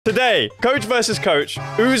Today, coach versus coach.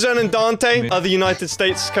 Uzan and Dante are the United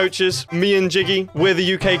States coaches. Me and Jiggy, we're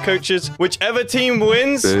the UK coaches. Whichever team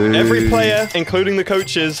wins, every player, including the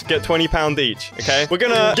coaches, get £20 each, okay? We're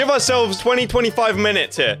gonna give ourselves 25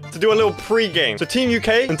 minutes here to do a little pre-game. So Team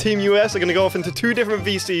UK and Team US are gonna go off into two different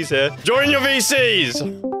VCs here. Join your VCs!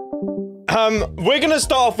 We're gonna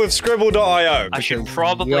start off with scribble.io. I should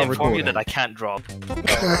probably inform you that I can't drop.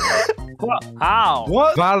 What? How?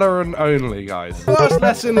 What? Valorant only, guys. First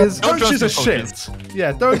lesson is coaches are shit.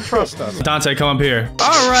 Yeah, don't trust us. Dante, come up here.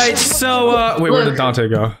 All right, so wait, where did Dante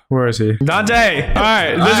go? Where is he? Dante. All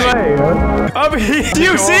right, this way. Up here. Do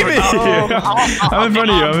you see me? I'm in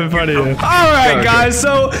front of you. I'm in front of you. All right, guys.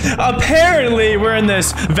 So apparently we're in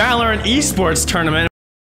this Valorant esports tournament.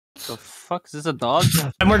 The fuck is this, a dog?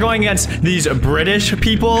 And we're going against these British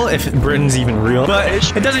people, if Britain's even real. But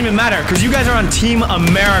it doesn't even matter, because you guys are on Team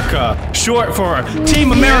America. Short for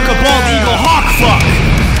Team America Bald Eagle Hawk Fuck!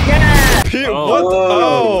 Yeah! What?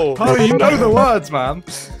 Oh! Oh, you know the words, man.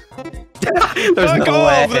 Fuck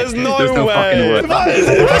off! There's no way!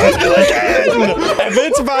 If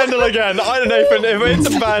it's Vandal again, I don't know if it's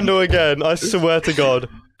Vandal again, I swear to God.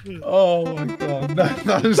 Oh my god.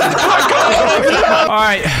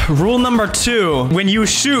 Alright, rule number 2. When you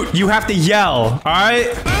shoot, you have to yell,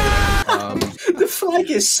 alright? The flag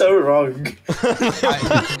is so wrong.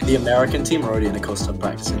 The American team are already in a custom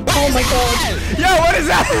practicing. Oh my god! Yo, what is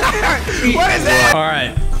that? What is that?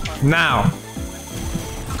 Alright, now.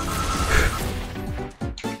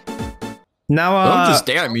 Now, don't just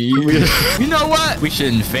stare at me. You know what? We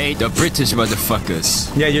should invade the British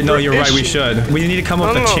motherfuckers. Yeah, you know, you're right, we should. We need to come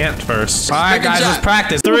up with a chant first. Alright, guys, let's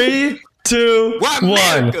practice. 3, 2,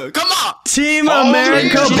 1. Come on! Team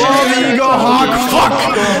America Bald Eagle Hawk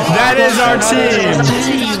Fuck! That is our team!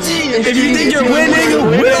 If you think you're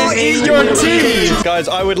winning, we'll eat your team! Guys,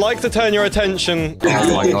 I would like to turn your attention.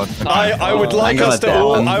 Oh my god. I would like us to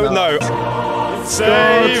all. I would know.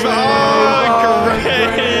 Save our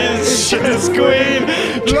gracious queen!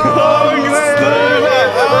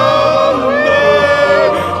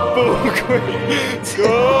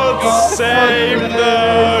 God save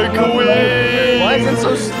the queen! Why is it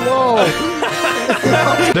so slow?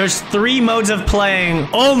 There's 3 modes of playing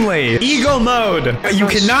only. Eagle mode. You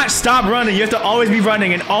cannot stop running. You have to always be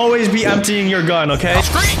running and always be emptying your gun, okay?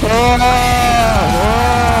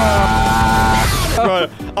 Right,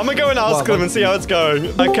 I'm gonna go and ask them and see how it's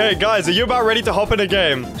going. Okay, guys, are you about ready to hop in a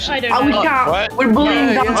game? I don't know. We can't. What? We're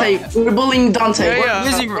bullying Dante. We're bullying Dante. Give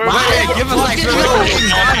us like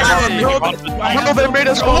No, they made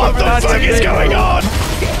us all. What the fuck is going on?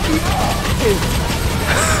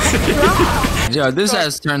 Yo, this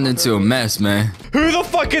has turned into a mess, man. Who the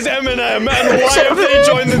fuck is Eminem and why have they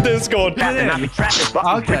joined the Discord? Okay. I'm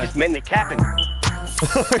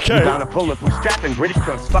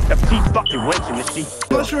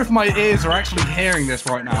not sure if my ears are actually hearing this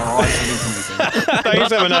right now or Thanks,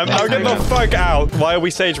 Eminem. I'll get the fuck out. Why are we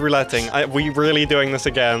sage rouletting? Are we really doing this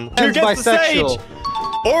again? Who gets the sage?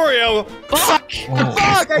 Oreo! Fuck!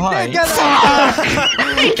 Fuck! I can't get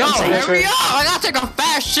it! Yo, hurry up! I gotta take a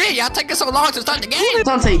fast shit! Y'all taking so long to start the game!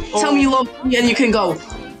 Dante, tell me you love me and you can go.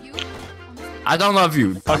 I don't love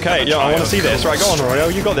you. Okay, yo, I want to see this. Right, go on,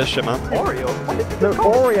 Oreo. You got this shit, man. Oreo? No,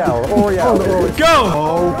 Oreo. Go!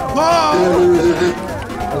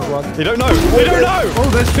 You don't know. You don't know. Oh,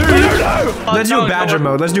 there's 2. You don't know. Let's do Badger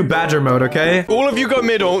mode. Let's do Badger mode, okay? All of you go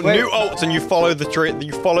middle, new ults, and you follow the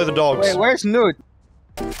you follow the dogs. Wait, where's Nude?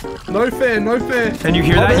 No fear, no fear. And you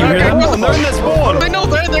hear that? You hear them? They're in the spawn. I know,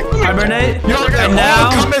 they're Hibernate. And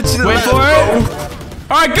now, wait for it.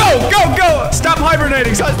 Alright, go! Stop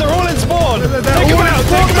hibernating! Guys, they're all in spawn! Take them out!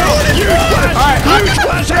 Take them out! You Alright,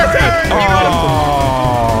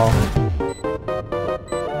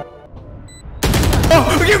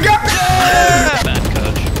 Oh, you got me! Bad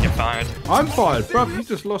coach, you're fired. I'm fired, bruv. You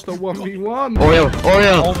just lost a 1v1. Oreo!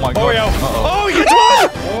 Oh my god. Oreo! Oh, you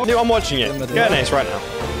did! Dude, I'm watching it. Get an ace right now.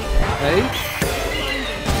 Hey?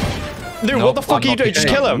 Dude, what the fuck are you doing? Just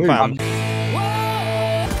kill him, fam.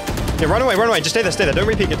 Yeah, run away. Just stay there. Don't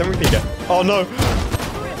repeat it. Oh no.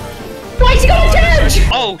 Why is he got a damage?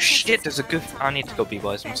 Oh shit, there's a good. I need to go B,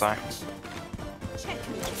 boys. I'm sorry.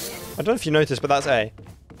 I don't know if you noticed, but that's A.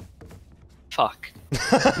 Fuck.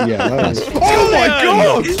 Yeah, that is. Oh my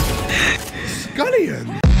god!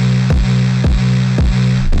 Scullion!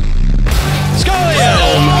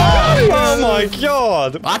 Oh my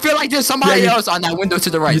god! I feel like there's somebody else on that window to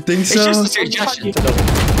the right. You think so? It's just a suggestion.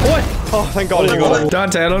 What? Oh, thank god you got it.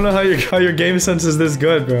 Dante, I don't know how your game sense is this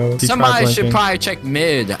good, bro. Somebody should probably check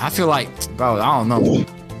mid. I feel like, bro, I don't know.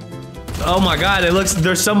 Oh my god, it looks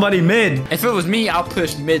there's somebody mid. If it was me, I'll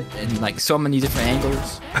push mid in like so many different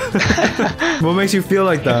angles. What makes you feel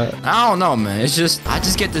like that? I don't know, man. It's just I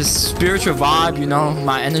just get this spiritual vibe, you know.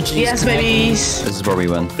 My energy. Yes, babies. This is where we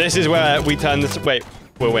win. This is where we turn this. Wait.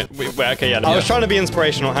 We'll win. Okay, yeah. I was trying to be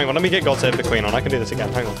inspirational. Hang on, let me get God Save the Queen on. I can do this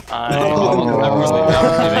again. Hang on. The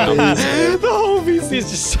whole VC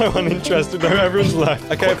is just so uninterested. Though everyone's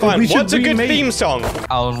left. Okay, fine. What's a good theme song?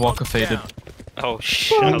 Alan Walker Faded. Oh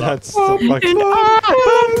shit. That's so fucking...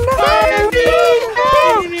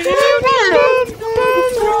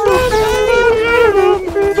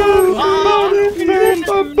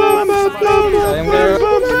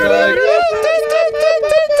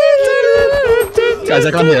 Guys,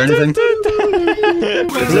 I can't hear anything.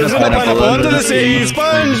 Lives in the pineapple under the sea.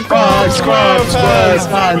 SpongeBob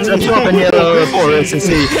SquarePants. I'm dropping yellow forest and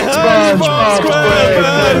sea. SpongeBob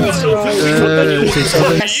SquarePants.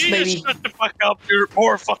 Yes, baby. Shut the fuck up. You're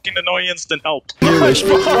more fucking annoyance than help. No more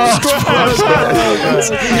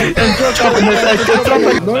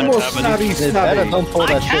stabby. Don't pull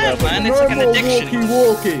that shit up. Man, it's like an addiction.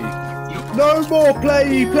 Walkie. No more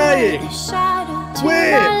playing.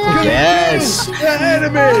 We're gonna Yes. kill the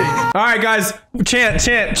enemy. All right, guys,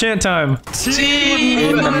 chant time.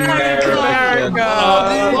 Team America.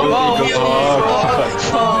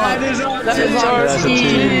 That is our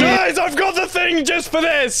team. Guys, I've got the thing just for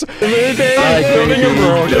this. Something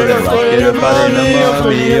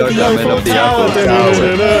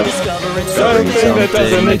that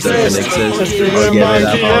doesn't exist.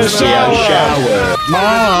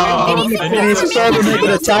 Mom, it needs to start making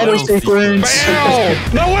a title sequence.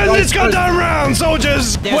 Now when's this go down round,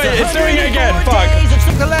 soldiers? Wait, it's doing it again. Fuck.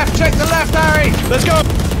 Check the left, Harry. Let's go.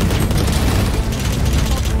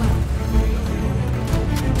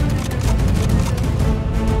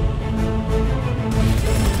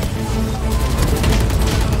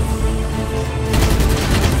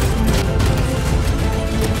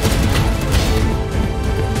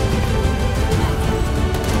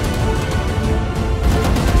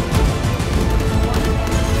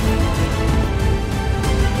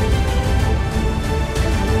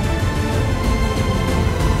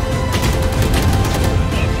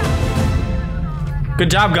 Good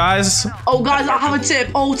job, guys. Oh, guys, I have a tip.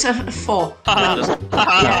 Alt F4. Nice.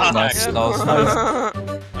 That was nice.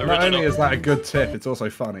 Not only is that a good tip, it's also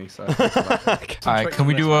funny. So. Alright, can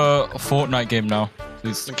we do a Fortnite game now,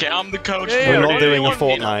 please? Okay, I'm the coach. We're not doing a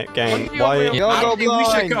Fortnite game. Why? I think we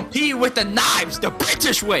should compete with the knives, the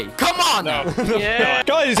British way. Come on now.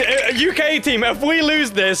 Guys, UK team, if we lose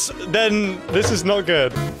this, then this is not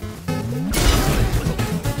good.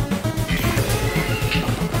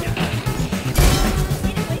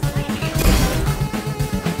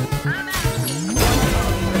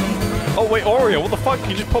 Oh wait, Oreo, what the fuck?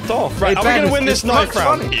 You just popped off. Right, are we gonna win this knife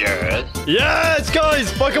round? Yes. Yes,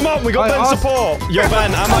 guys, fuck him up. We got Ben's support. Yo,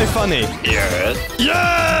 Ben, am I funny? Yes.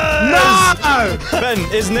 Yes! No! Ben,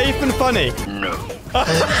 is Nathan funny? No.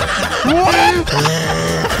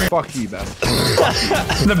 Fuck you, Ben.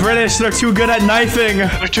 The British, they're too good at knifing.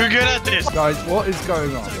 We're too good at this. Guys, what is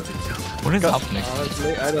going on? What is happening?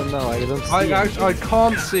 Honestly, I don't know. I don't see. I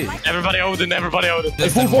can't see. Everybody Odin, everybody Odin. They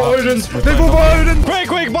fall for Odin. They fall for Odin.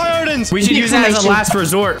 Quick, buy Odin's. We should use that as a last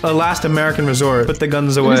resort, a last American resort. Put the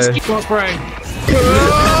guns away. Stop spraying.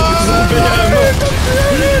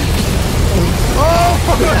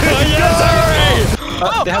 Yes, hurry!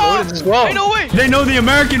 They have Odin as well. Hey, no way. They know the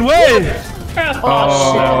American way.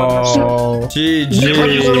 Oh,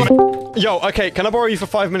 GG. Yo, okay, can I borrow you for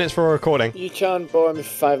 5 minutes for a recording? You can't borrow me for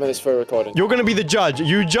 5 minutes for a recording. You're gonna be the judge.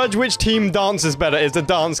 You judge which team dances better. It's a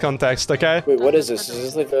dance contest, okay? Wait, what is this?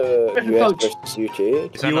 Is this like a US versus UK?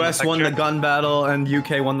 US won the gun battle and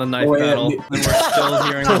UK won the knife battle. And we're still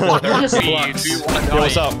hearing the Fluxe. Yo,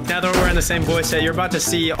 what's up? Now that we're in the same voice set, you're about to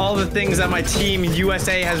see all the things that my team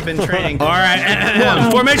USA has been training. All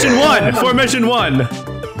right, formation one. Formation one.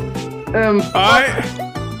 All right.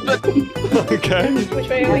 Okay. Which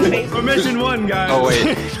way are we facing? Formation one, guys. Oh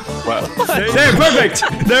wait. Wow. There, perfect.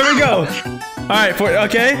 There we go. All right,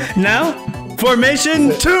 okay. Now,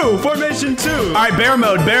 formation two. Formation two. All right, bear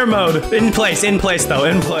mode. Bear mode. In place though.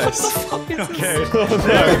 In place. Okay.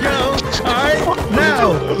 There we go. All right.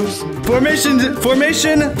 Now, formation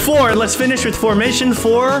four. Let's finish with formation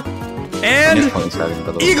four. And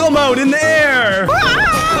eagle mode in the air.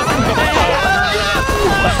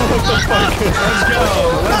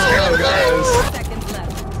 Let's go, guys.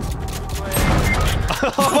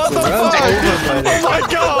 What the fuck? Oh my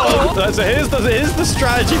god! So here's the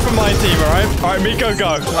strategy for my team, alright? Alright, Miko,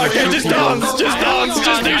 go. Okay, just dance, just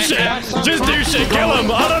do shit. Just do shit, kill him.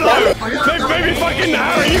 I don't know. Maybe fucking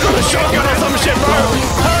Harry, you got a shotgun or some shit, bro.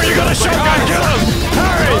 Harry, you got a shotgun, kill him.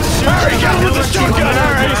 Harry, kill him with a shotgun,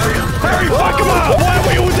 Harry, fuck him up. Why are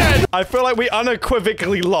we all dead? I feel like we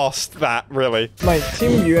unequivocally lost that, really. Like,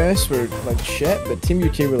 Team US were like shit, but Team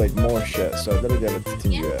UK were like more shit, so I gotta give it to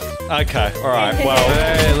Team US. Okay, alright, well.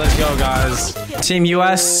 Hey, let's go, guys. Team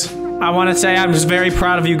US, I want to say I'm just very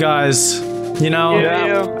proud of you guys. You know,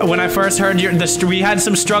 when I first heard we had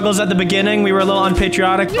some struggles at the beginning. We were a little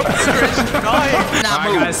unpatriotic. Alright,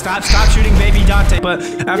 guys, stop shooting baby Dante. But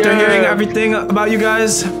after hearing everything about you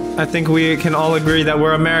guys, I think we can all agree that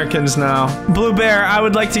we're Americans now. Blue Bear, I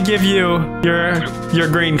would like to give you your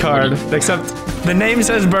green card. Except the name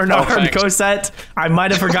says Bernard Cosette. I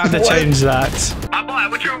might have forgot to change that.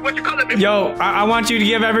 What you calling me? Yo, I want you to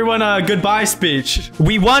give everyone a goodbye speech.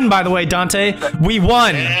 We won, by the way, Dante. We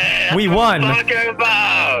won. We won. Talking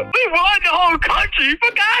about? We won the whole country.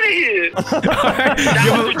 Fuck out of here.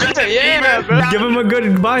 Give him a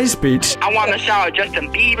goodbye speech. I want to shout out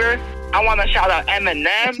Justin Bieber. I want to shout out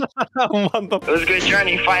Eminem. It was a good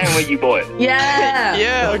journey fighting with you, boy. Yeah.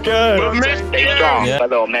 Yeah, okay. Stay strong,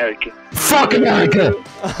 fellow American. Fuck America!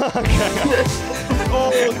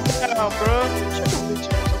 Oh, damn, bro.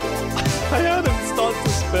 I heard him start to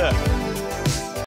spit.